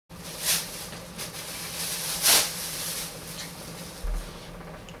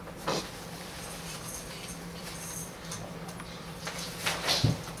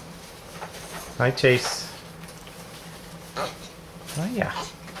Hi, Chase. Oh, yeah.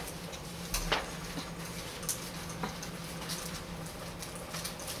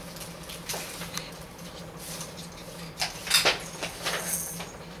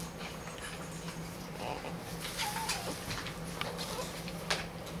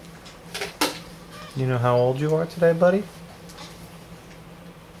 You know how old you are today, buddy?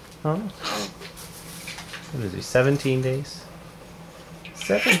 Huh? What is he, 17 days?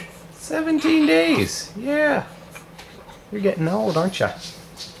 17 days! Yeah! You're getting old, aren't you?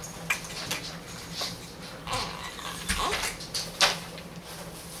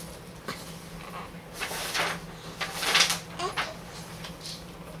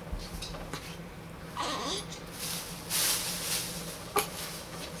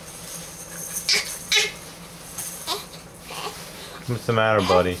 What's the matter,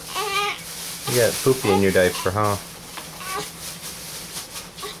 buddy? You got poopy in your diaper, huh?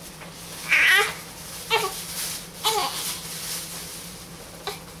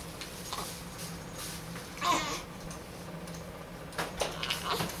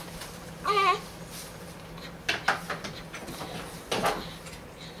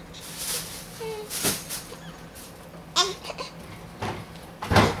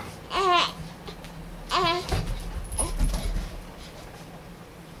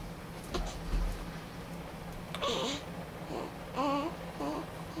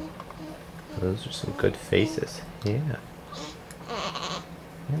 Those are some good faces. Yeah.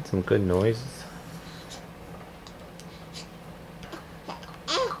 And some good noises.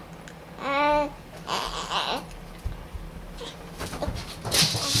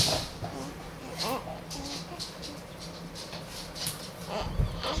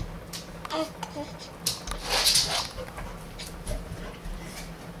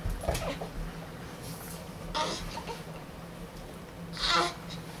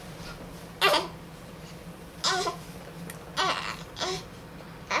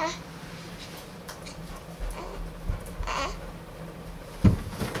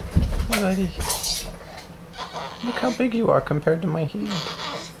 Buddy, look how big you are compared to my heel.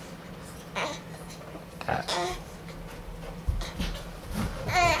 That.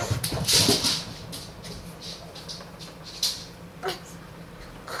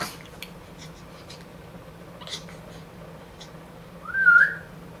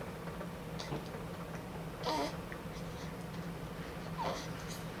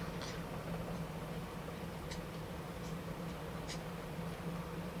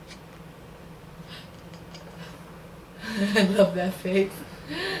 I love that face.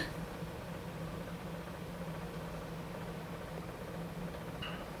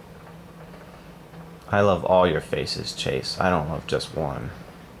 I love all your faces, Chase. I don't love just one.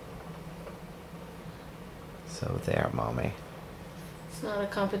 So there, Mommy. It's not a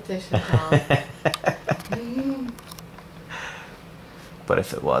competition, Mom. But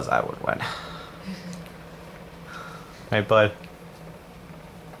if it was, I would win. Hey, bud.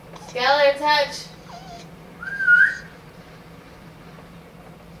 Skylar, touch.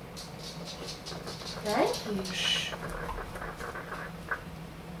 Thank you. Shh.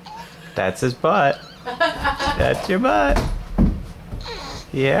 That's his butt. That's your butt.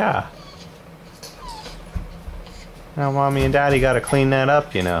 Yeah. Now Mommy and Daddy gotta clean that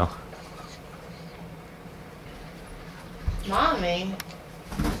up, you know. Mommy?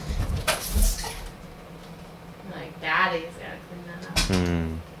 Like, Daddy's gotta clean that up.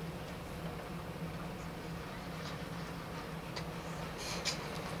 Hmm.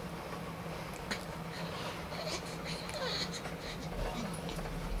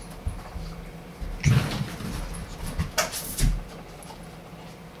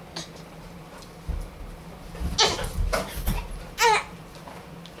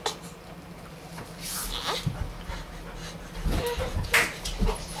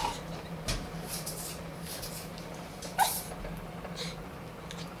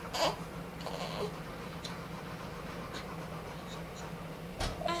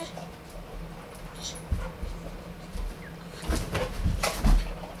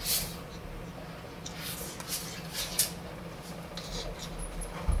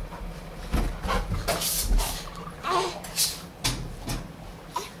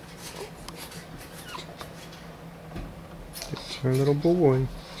 Our little boy.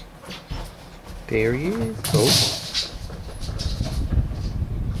 There he is. Oh.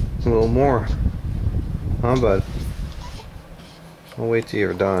 A little more. Huh, bud? I'll wait till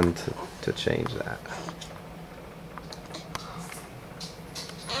you're done to change that.